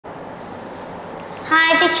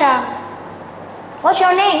teacher. What's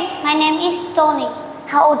your name? My name is Tony.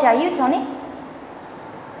 How old are you, Tony?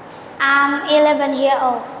 I'm 11 years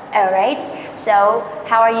old. Alright, so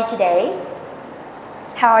how are you today?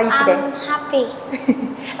 How are you today? I'm happy.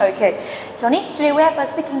 Okay, Tony, today we have a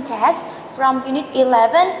speaking test from Unit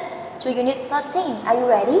 11 to Unit 13. Are you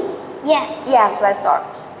ready? Yes. Yes, let's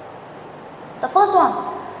start. The first one.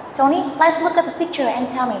 Tony, let's look at the picture and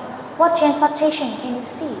tell me, what transportation can you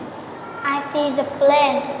see? I see the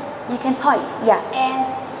plane You can point, yes. and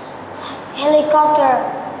helicopter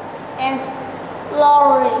and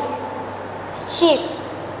lorries, ships,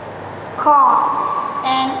 car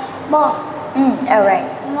and bus,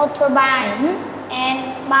 Alright. motorbike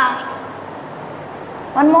and bike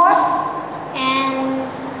One more.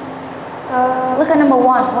 and Look at number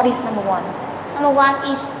one. What is number one? number one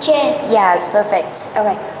is chain. Yes, perfect.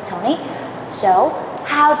 Alright, Tony. So,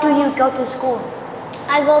 how do you go to school?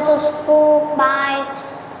 I go to school by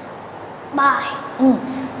bike.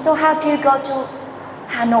 So, how do you go to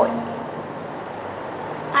Hanoi?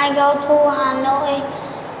 I go to Hanoi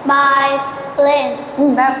by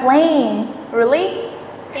plane. By plane. Really?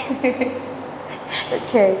 Yes.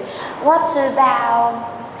 Okay. What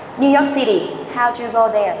about New York City? How do you go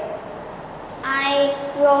there? I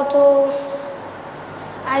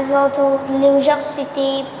go to New York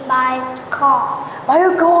City by car. By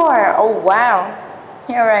your car. Oh, wow.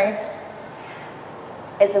 Alright.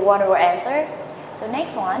 It's a wonderful answer. So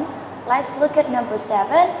next one, let's look at number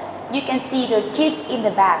 7. You can see the kids in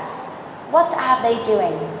the bus. What are they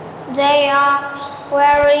doing? They are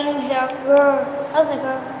wearing the girl. What's the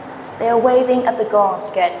girl? They are waving at the girls.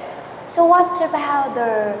 Good. So what about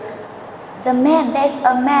the man? There's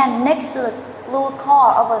a man next to the blue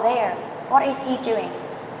car over there. What is he doing?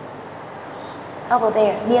 Over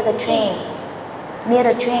there, near the train. Near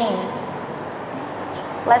the train.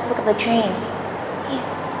 Let's look at the train. Here.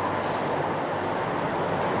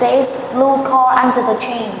 There is blue car under the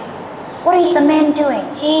train. What is the man doing?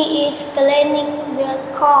 He is cleaning the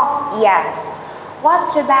car. Yes.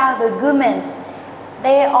 What about the women?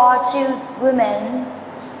 There are 2 women.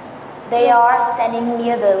 They are standing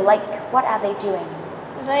near the lake. What are they doing?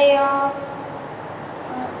 They are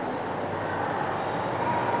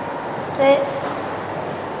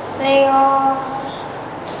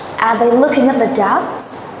Are they looking at the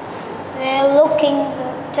ducks? they're looking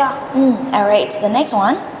the duck. Alright, the next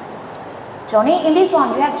one. Tony, in this one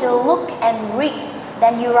you have to look and read.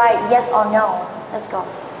 Then you write yes or no. Let's go.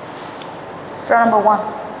 For number 1.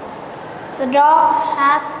 The dog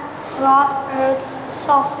has got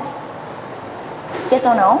sauces. Yes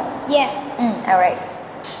or no? Yes. Alright.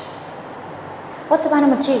 What about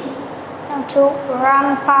number 2? Number 2,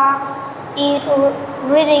 Grandpa is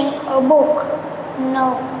reading a book.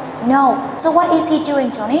 No. No. So what is he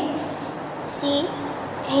doing, Tony? See,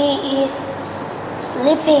 he is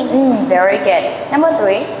sleeping. Very good. Number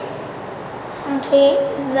 3. Number 3,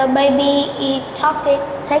 the baby is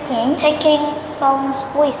taking some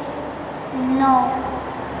squeeze. No.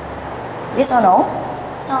 Yes or no?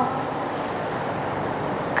 No.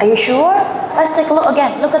 Are you sure? Let's take a look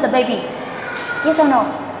again. Look at the baby. Yes or no?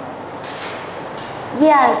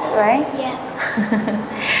 Yes, right? Yes.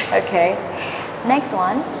 Okay. Next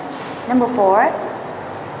one. Number 4.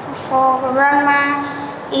 For grandma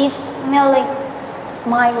is smiling.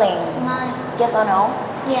 Smiling. Yes or no?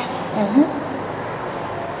 Yes.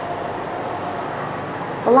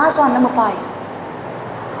 The last one, number 5.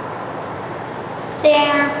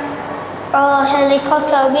 There a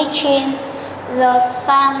helicopter between the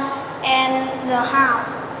sun and the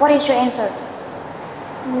house. What is your answer?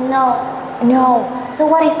 No. No. So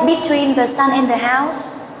what is between the sun and the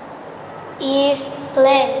house? Is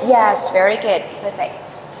plane. Yes, very good.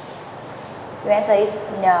 Perfect. Your answer is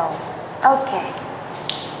no. Okay.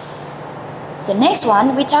 The next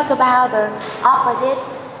one, we talk about the opposite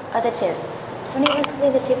adjective. Tony, let's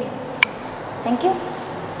clear the TV. Thank you.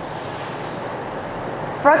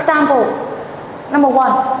 For example, number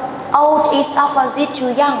 1, old is opposite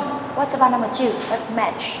to young. What about number 2? Let's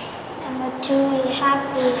match. Number 2 is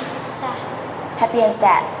happy, sad. Happy and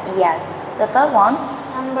sad. Yes. The third one.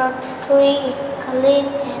 Number 3 is clean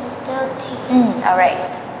and dirty. Alright.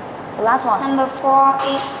 The last one. Number 4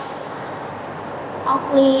 is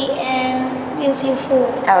ugly and beautiful.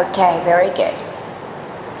 Okay, very good.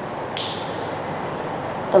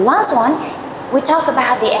 The last one, we talk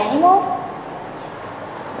about the animal.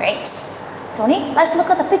 Great. Tony, let's look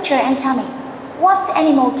at the picture and tell me, what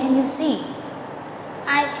animal can you see?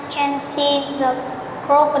 I can see the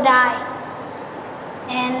crocodile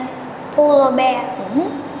and polar bear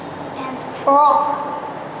and frog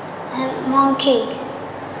and monkeys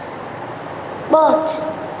bird,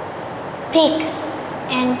 pig,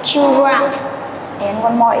 and giraffe. And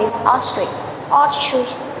one more is ostrich.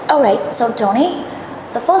 Ostrich. Alright, so Tony,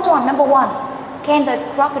 the first one, number 1. Can the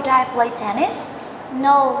crocodile play tennis?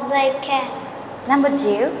 No, they can't. Number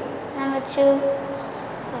 2. Number 2.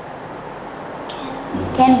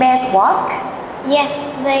 Can bears walk?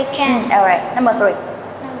 Yes, they can. Alright, number 3.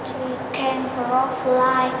 Number 3. Can frog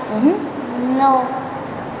fly? No.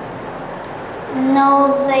 No,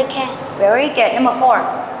 they can't. It's very good. Number 4.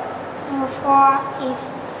 Number 4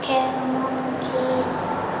 is can monkey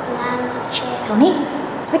climb the tree? Tony,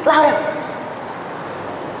 speak louder.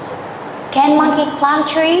 Can monkey climb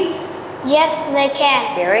trees? Yes, they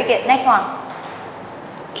can. Very good. Next one.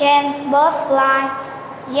 Can bird fly?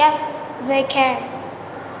 Yes, they can.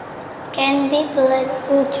 Can people play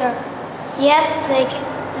router? Yes, they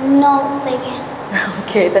can. No, they can.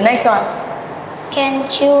 Okay, the next one. Can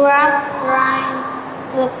giraffe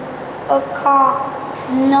ride a car?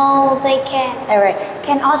 No, they can. Alright.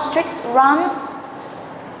 Can ostrich run?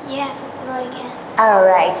 Yes, they can.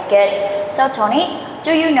 Alright, good. So Tony,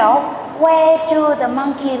 do you know where do the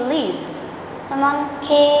monkey live? The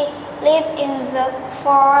monkey live in the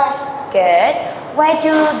forest. Good. Where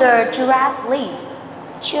do the giraffe live?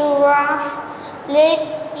 Giraffe live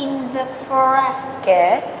in the forest.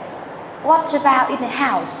 Good. What about in the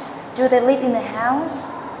house? Do they live in the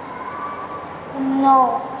house?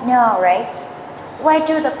 No. No, right? Where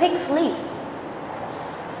do the pigs live?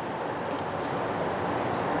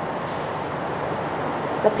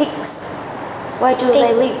 The pigs. Where do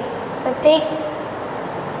they live? The pig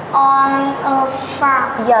on a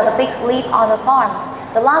farm. Yeah, the pigs live on the farm.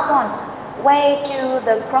 The last one. Where do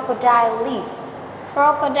the crocodile live?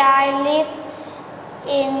 Crocodile live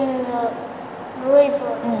in the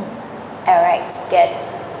river. Alright,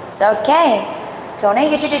 good. So, okay.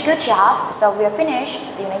 Tony, you did a good job. So we are finished.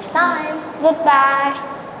 See you next time. Goodbye.